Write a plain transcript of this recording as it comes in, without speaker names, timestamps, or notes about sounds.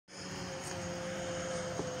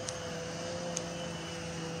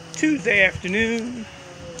Tuesday afternoon.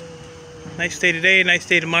 Nice day today, nice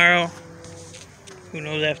day tomorrow. Who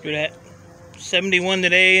knows after that? 71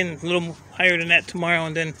 today and a little higher than that tomorrow,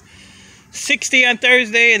 and then 60 on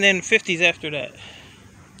Thursday, and then 50s after that.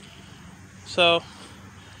 So,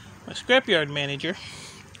 my scrapyard manager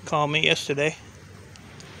called me yesterday.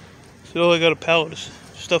 Said, "Oh, I got a pallet of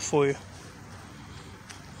stuff for you.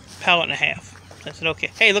 Pallet and a half." I said,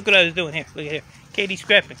 "Okay." Hey, look what I was doing here. Look at here. Katie's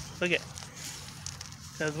scrapping. Look at.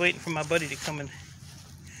 I was waiting for my buddy to come and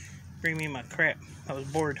bring me my crap. I was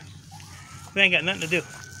bored. I ain't got nothing to do.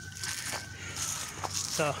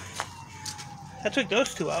 So, I took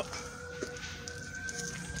those two out.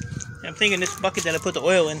 And I'm thinking this bucket that I put the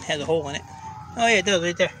oil in has a hole in it. Oh yeah, it does,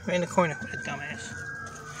 right there. Right in the corner. What a dumbass.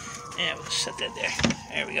 Yeah, we'll set that there.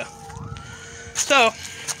 There we go. So,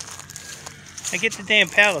 I get the damn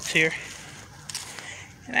pallets here.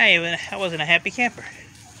 And I wasn't a happy camper.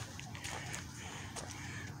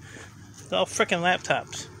 It's all frickin'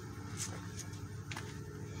 laptops.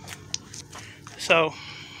 So,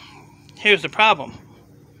 here's the problem.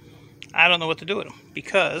 I don't know what to do with them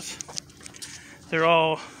because they're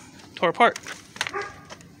all tore apart.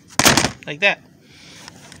 Like that.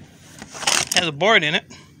 Has a board in it.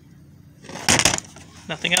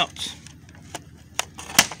 Nothing else.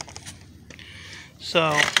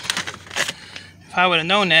 So, if I would have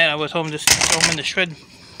known that, I was hoping to throw them in the shred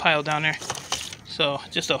pile down there. So,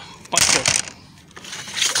 just a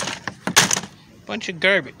bunch of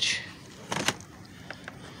garbage.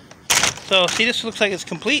 So, see, this looks like it's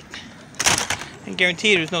complete. I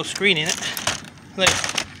guarantee there's no screen in it. Look,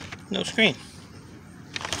 no screen.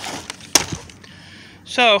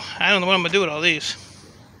 So, I don't know what I'm going to do with all these.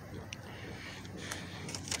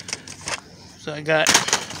 So, I got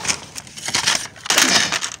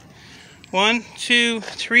 1, 2,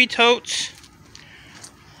 3 totes,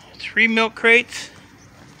 3 milk crates,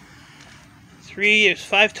 there's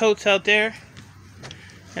 5 totes out there,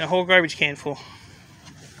 and a whole garbage can full.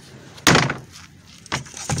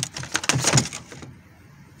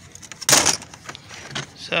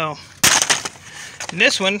 So, and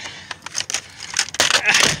this one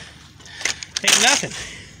ain't nothing.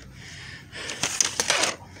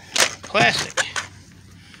 Plastic.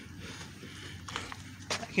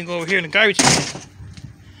 I can go over here in the garbage can.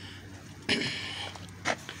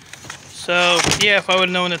 So, yeah, if I would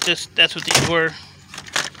have known that that's what these were,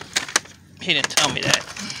 he didn't tell me that.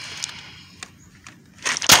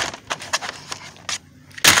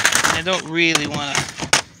 I don't really want to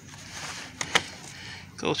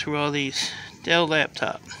go through all these. Dell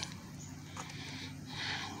laptop.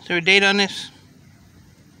 Is there a date on this?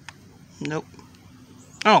 Nope.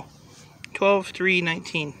 Oh,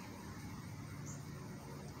 12/3/19.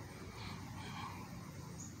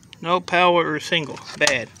 No power or single.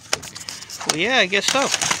 Bad. Well, yeah, I guess so.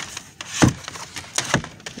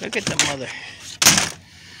 Look at the mother.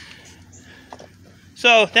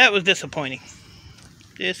 So, that was disappointing.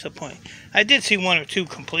 Disappointing. I did see 1 or 2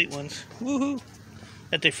 complete ones. Woohoo!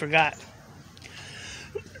 That they forgot.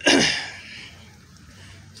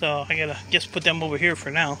 So, I gotta just put them over here for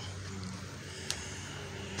now.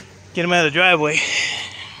 Get them out of the driveway.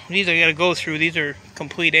 These I gotta go through. These are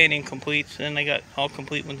complete and incompletes. And I got all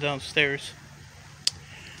complete ones downstairs.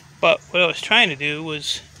 But what I was trying to do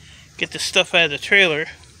was get the stuff out of the trailer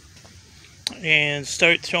and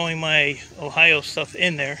start throwing my Ohio stuff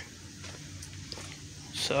in there.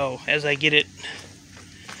 So as I get it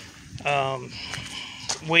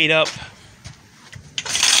weighed up,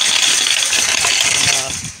 I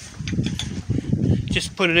can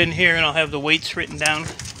just put it in here and I'll have the weights written down.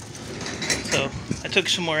 So I took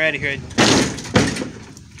some more out of here.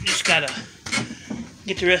 Just gotta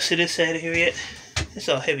get the rest of this out of here yet. It's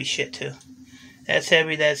all heavy shit too. That's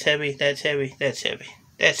heavy, that's heavy, that's heavy, that's heavy,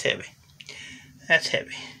 that's heavy, that's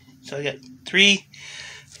heavy. So I got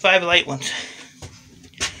 5 light ones.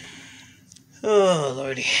 Oh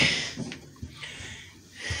lordy.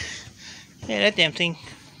 Yeah, that damn thing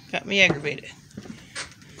got me aggravated.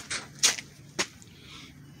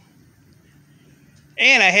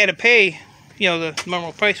 And I had to pay, the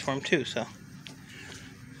normal price for them too, so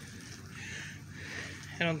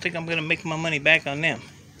I don't think I'm going to make my money back on them.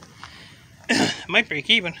 I might break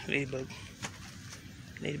even. Ladybug.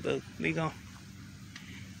 Ladybug. Where you going?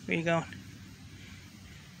 Where you going?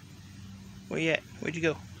 Where you at? Where'd you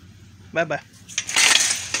go? Bye-bye.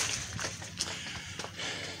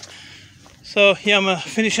 So, yeah, I'm going to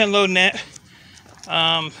finish unloading that.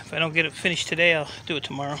 If I don't get it finished today, I'll do it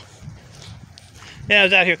tomorrow. Yeah, I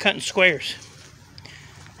was out here cutting squares.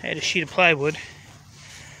 I had a sheet of plywood.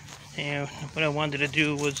 And what I wanted to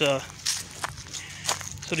do was so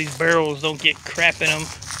these barrels don't get crap in them.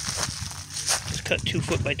 just cut 2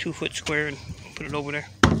 foot by 2 foot square and put it over there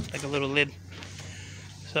like a little lid.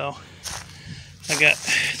 So I got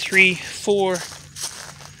 3, 4.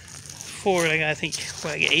 I got, I think,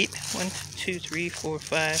 what, I got 8. 1, 2, 3, 4,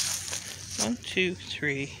 5. 1, 2,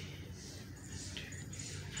 3,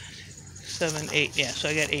 7, 8. Yeah, so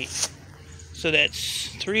I got 8. So that's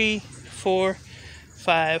 3, 4,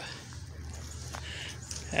 5.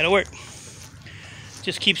 That'll work.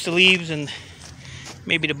 Just keeps the leaves and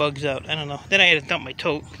maybe the bugs out. I don't know. Then I had to dump my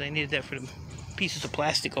tote because I needed that for the pieces of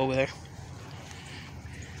plastic over there.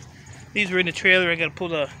 These were in the trailer. I got to pull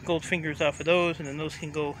the gold fingers off of those, and then those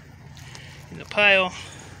can go in the pile.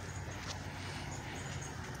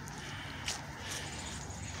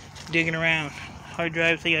 Digging around. Hard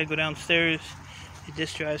drives, they got to go downstairs. The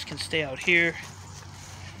disk drives can stay out here.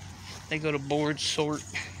 They go to board sort.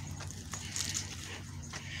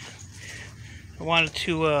 I wanted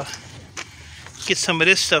to get some of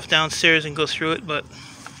this stuff downstairs and go through it, but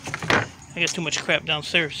I got too much crap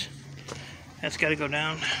downstairs. That's got to go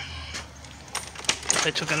down. I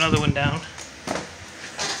took another one down.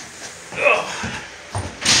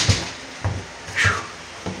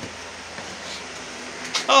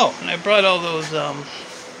 Oh, and I brought all those, I don't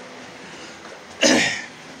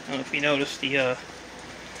know if you noticed, the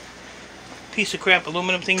piece of crap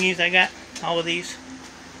aluminum thingies I got. All of these.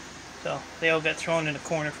 So, they all got thrown in the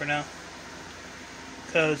corner for now.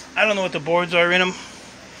 Because I don't know what the boards are in them.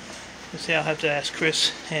 Let's see, I'll have to ask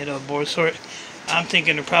Chris at a board sort. I'm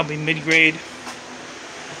thinking they're probably mid-grade,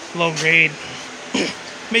 low-grade.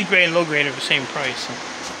 Mid-grade and low-grade are the same price. So.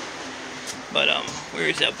 But, where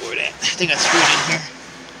is that board at? I think I threw it in here.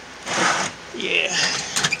 Yeah.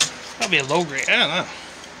 Probably a low-grade. I don't know.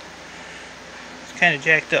 It's kind of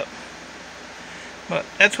jacked up. But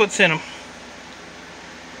that's what's in them.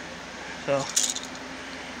 So,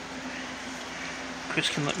 Chris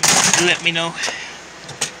can let me know.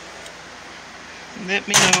 Let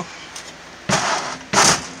me know.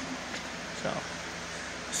 So,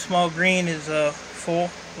 small green is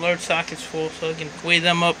full. Large socket's full, so I can weigh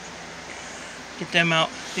them up, get them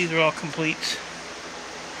out. These are all completes.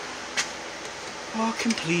 All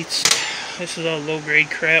completes. This is all low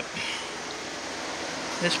grade crap.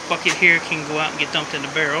 This bucket here can go out and get dumped in the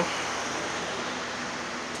barrel.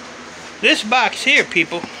 This box here,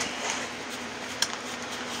 people,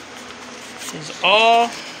 is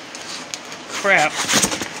all crap.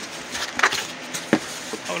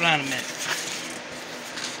 Hold on a minute.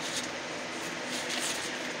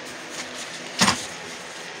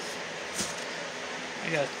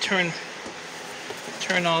 I gotta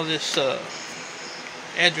turn all this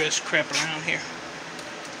address crap around here.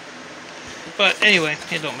 But anyway,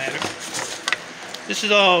 it don't matter. This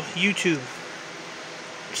is all YouTube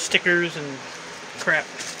stickers and crap.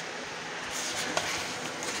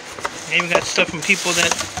 I even got stuff from people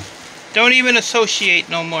that don't even associate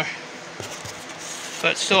no more,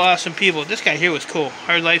 but still awesome people. This guy here was cool.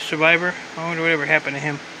 Hard Life Survivor. I wonder whatever happened to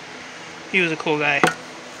him. He was a cool guy.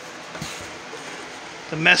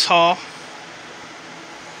 The Mess Hall.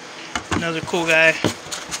 Another cool guy.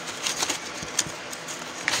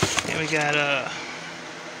 And we got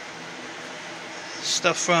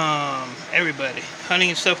stuff from everybody. Hunting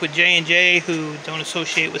and stuff with J&J, who don't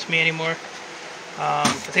associate with me anymore. I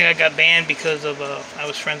think I got banned because of I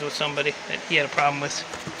was friends with somebody that he had a problem with.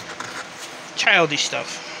 Childish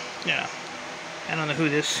stuff. Yeah. I don't know who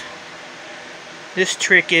this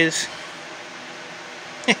trick is.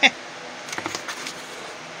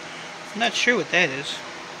 I'm not sure what that is.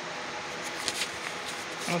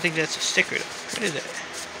 I don't think that's a sticker. What is that?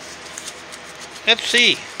 Let's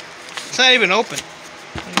see. It's not even open.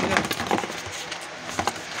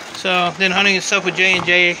 So then Hunting and Stuff with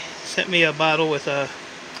J&J sent me a bottle with a...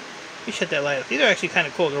 Let me shut that light off. These are actually kind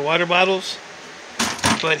of cool. They're water bottles.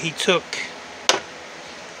 But he took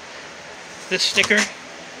this sticker,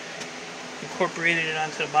 incorporated it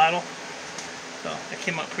onto the bottle. So that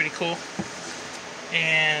came out pretty cool.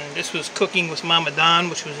 And this was Cooking with Mama Don,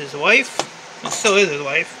 which was his wife. It still is his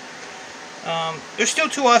wife. They're still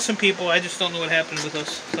two awesome people. I just don't know what happened with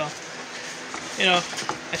us. So, you know,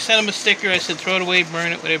 I sent him a sticker. I said throw it away,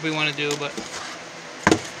 burn it, whatever you want to do. But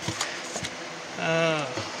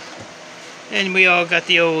and we all got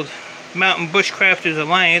the old Mountain Bushcrafters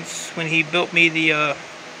Alliance when he built me the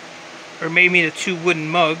or made me the 2 wooden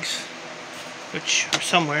mugs, which are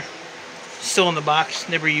somewhere still in the box.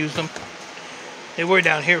 Never used them. They were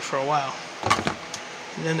down here for a while.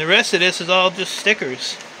 And then the rest of this is all just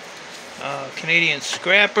stickers. Canadian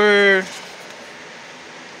Scrapper.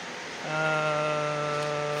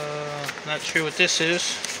 Not sure what this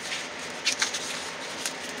is.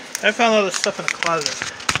 I found all this stuff in a closet.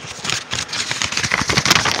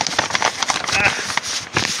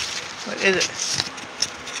 is it?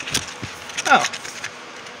 Oh.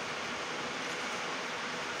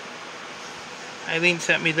 Eileen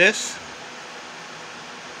sent me this.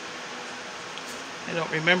 I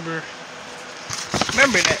don't remember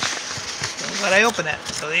that. So I'm glad I opened that.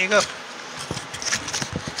 So there you go.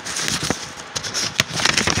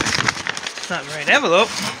 It's not the right envelope.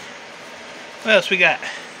 What else we got?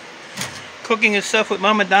 Cooking and Stuff with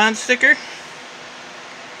Mama Don sticker.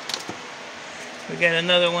 We got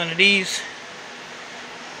another one of these.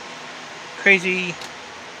 Crazy,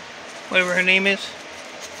 whatever her name is.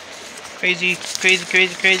 Crazy, and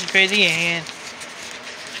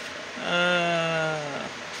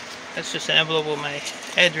that's just an envelope with my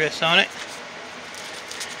address on it.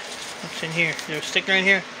 What's in here? Is there a sticker in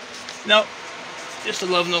here? Nope. Just a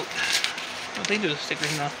love note. I don't think there's a sticker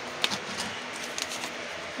now.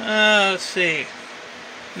 Let's see.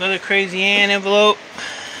 Another Crazy Ann envelope.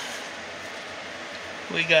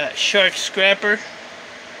 We got Shark Scrapper.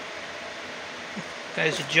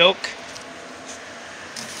 Guy's a joke.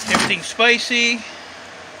 Everything Spicy.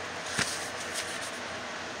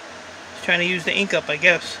 He's trying to use the ink up, I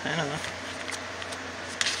guess. I don't know.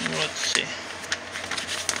 Let's see.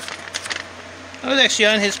 I was actually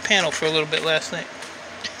on his panel for a little bit last night.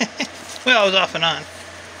 Well, I was off and on.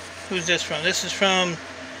 Who's this from? This is from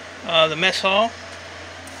the mess hall.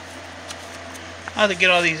 I'll have to get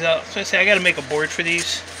all these out. So I say I got to make a board for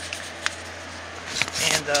these.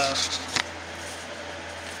 And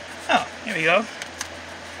oh, here we go.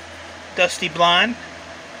 Dusty Blonde.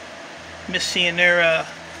 Miss seeing their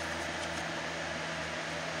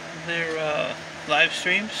live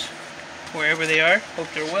streams wherever they are.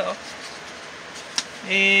 Hope they're well.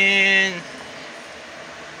 And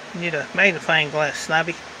need a magnifying glass,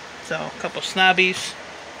 snobby. So a couple snobbies.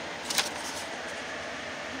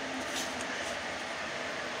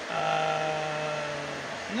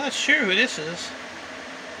 I'm not sure who this is.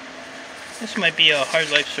 This might be a Hard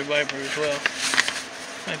Life Survivor as well.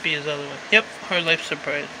 Might be his other one. Yep, Hard Life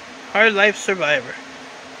Survivor. Hard Life Survivor.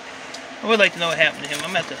 I would like to know what happened to him.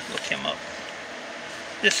 I'm going to have to look him up.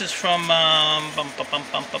 This is from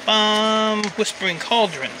Whispering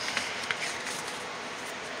Cauldron.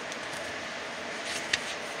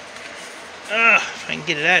 If I can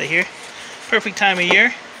get it out of here. Perfect time of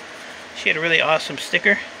year. She had a really awesome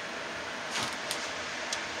sticker.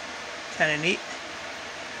 Kind of neat.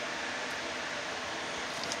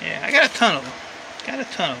 Yeah, I got a ton of them.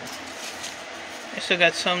 I still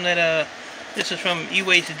got some that, this is from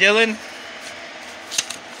Ewaste Dylan.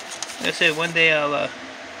 Like I said, one day I'll,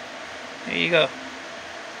 there you go.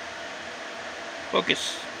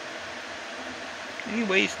 Focus.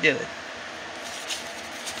 Ewaste Dylan.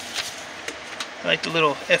 I like the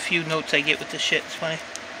little FU notes I get with this shit. It's funny.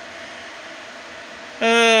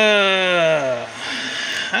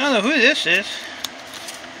 I don't know who this is.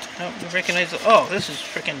 I don't recognize the... Oh, this is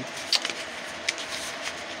freaking...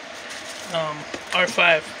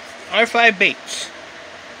 R5 Baits.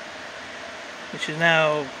 Which is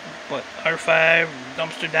now, what, R5,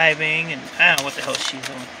 dumpster diving, and I don't know what the hell she's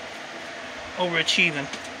doing. Overachieving.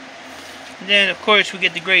 And then, of course, we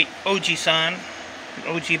get the great OG-san.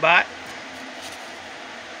 OG Bot.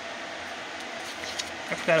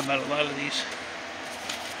 I forgot about a lot of these.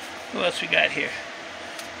 What else we got here?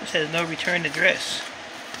 This has no return address.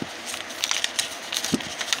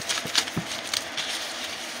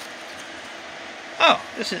 Oh,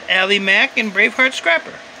 this is Allie Mack and Braveheart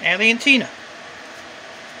Scrapper. Allie and Tina.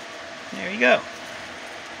 There you go.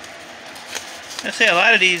 I say a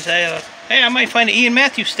lot of these, hey, I might find an Ian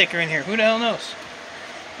Matthews sticker in here. Who the hell knows?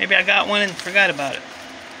 Maybe I got one and forgot about it.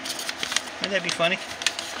 Wouldn't that be funny?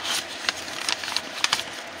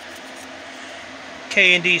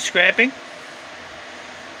 K&D Scrapping.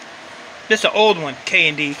 This is an old one,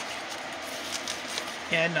 K&D.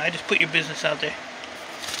 Yeah, no, I just put your business out there.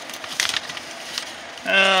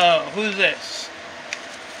 Oh, who's this?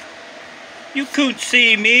 You couldn't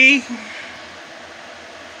see me.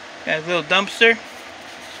 Got a little dumpster.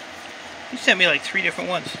 You sent me like 3 different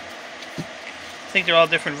ones. I think they're all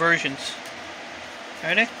different versions.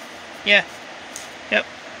 Are they? Yeah. Yep.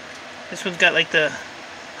 This one's got like the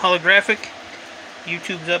holographic.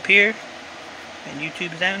 YouTube's up here. And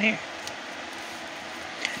YouTube's down here.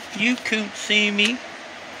 You couldn't see me.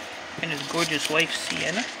 And his gorgeous wife,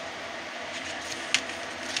 Sienna.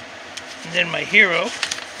 And then my hero,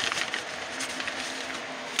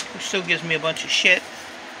 who still gives me a bunch of shit.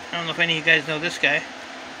 I don't know if any of you guys know this guy.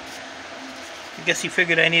 I guess he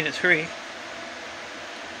figured I needed 3.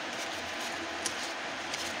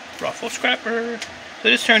 Ruffle Scrapper. So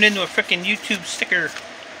this turned into a freaking YouTube sticker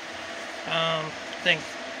thing.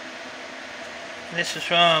 This is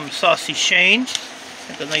from Saucy Shane.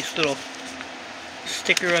 Got the nice little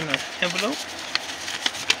sticker on the envelope.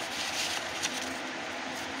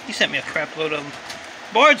 He sent me a crap load of them.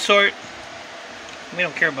 Board sort. We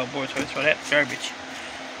don't care about board sort. Throw that garbage.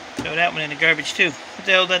 Throw that one in the garbage too. What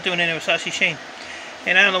the hell is that doing in there with Saucy Shane?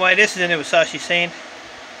 And I don't know why this is in there with Saucy Shane.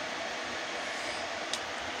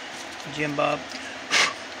 Jim Bob.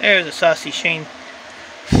 There's a Saucy Shane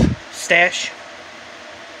stash.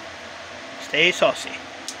 Stay saucy.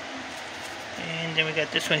 And then we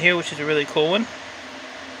got this one here, which is a really cool one.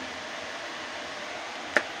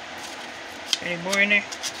 Any more in there?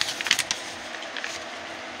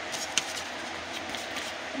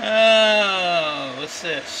 Oh, what's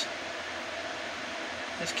this?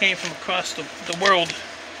 This came from across the world.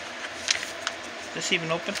 Is this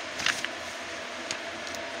even open?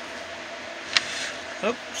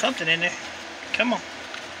 Oh, something in there. Come on.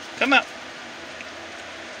 Come out.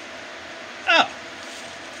 Oh.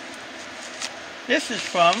 This is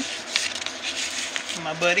from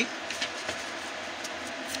my buddy,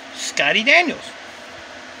 Scotty Daniels.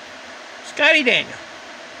 Scotty Daniels.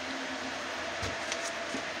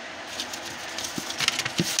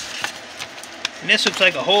 And this looks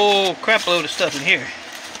like a whole crap load of stuff in here.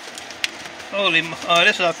 Holy, oh,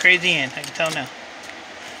 this is all crazy in. I can tell now.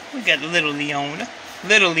 We got little Leona.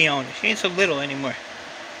 Little Leona. She ain't so little anymore.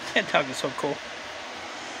 That dog is so cool.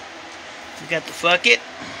 We got the Fuck It.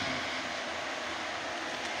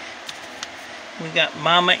 We got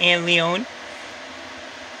Mama and Leon.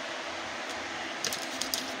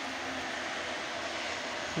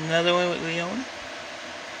 Another one with Leon.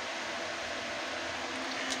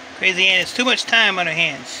 Crazy Ann, it's too much time on her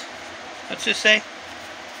hands. What's this say?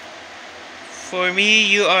 For me,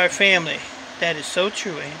 you are family. That is so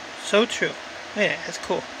true, Ann. So true. Yeah, that's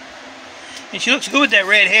cool. And she looks good with that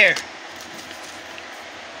red hair.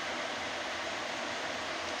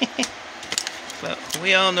 But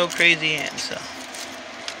we all know Crazy Ann, so.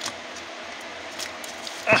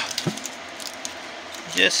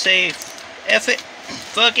 Just say F it.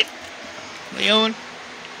 Fuck it. Leon.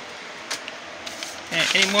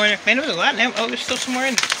 Any more in there? Man, there was a lot in there. Oh, there's still some more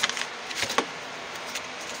in there.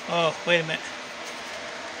 Oh, wait a minute.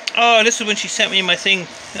 Oh, this is when she sent me my thing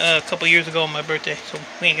a couple years ago on my birthday, so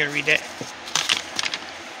we ain't gonna read that.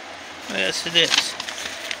 What else is this?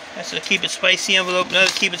 That's a Keep It Spicy envelope,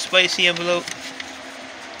 another Keep It Spicy envelope.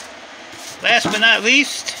 Last but not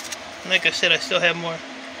least, like I said, I still have more.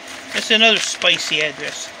 This is another spicy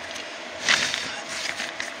address.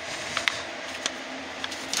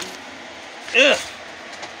 Ugh.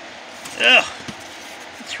 Ugh.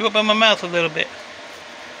 It threw up in my mouth a little bit.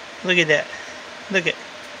 Look at that. Look at.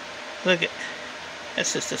 Look at.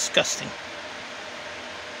 That's just disgusting.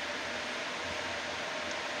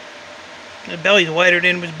 The belly's wider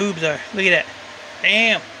than his boobs are. Look at that.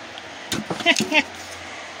 Damn.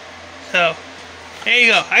 So, there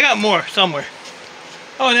you go. I got more somewhere.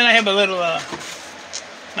 Oh, and then I have a little,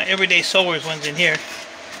 my Everyday Sewers ones in here.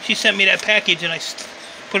 She sent me that package and I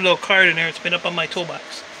put a little card in there. It's been up on my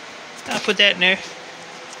toolbox. I'll put that in there.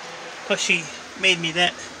 Plus she made me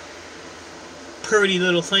that pretty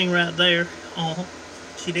little thing right there. Oh,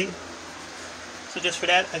 she did. So just for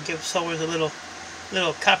that, I give Sewers a little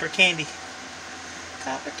copper candy.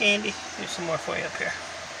 Copper candy. Here's some more for you up here.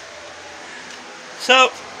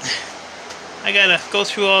 So, I gotta go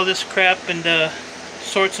through all this crap and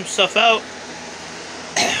sort some stuff out.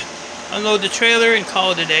 Unload the trailer and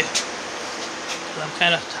call it a day. I'm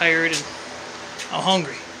kind of tired and I'm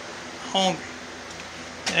hungry. Hungry.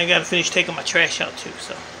 And I gotta finish taking my trash out too,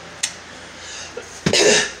 so.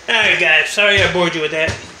 Alright guys, sorry I bored you with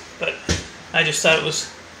that, but I just thought it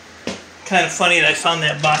was kind of funny that I found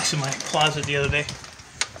that box in my closet the other day,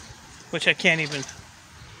 which I can't even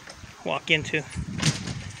walk into.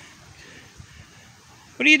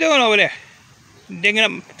 What are you doing over there?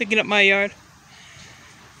 Digging up my yard?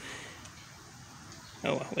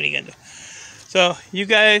 Oh well, what are you gonna do? So, you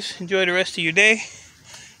guys enjoy the rest of your day.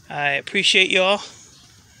 I appreciate y'all.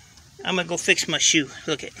 I'm gonna go fix my shoe.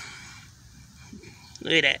 Look at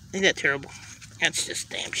that. Isn't that terrible? That's just a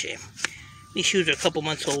damn shame. These shoes are a couple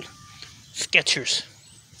months old. Skechers.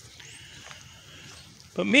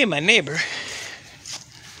 But me and my neighbor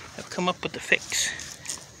have come up with the fix.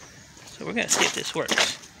 So we're gonna see if this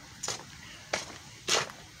works.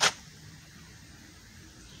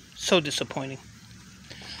 So disappointing.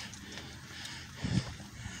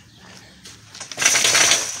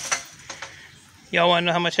 Y'all want to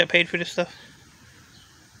know how much I paid for this stuff?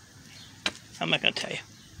 I'm not going to tell you.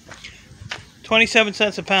 27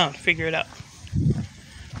 cents a pound. Figure it out.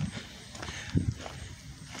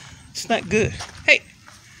 It's not good. Hey!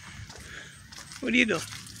 What are you doing?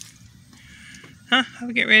 Huh?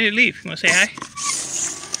 I'm getting ready to leave. You want to say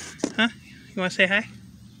hi? Huh? You want to say hi?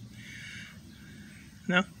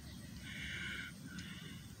 No?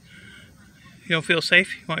 You don't feel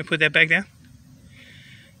safe? You want me to put that back down?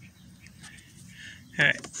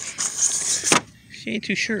 Alright. She ain't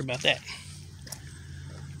too sure about that.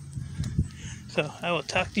 So I will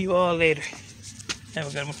talk to you all later. Have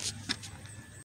a good one.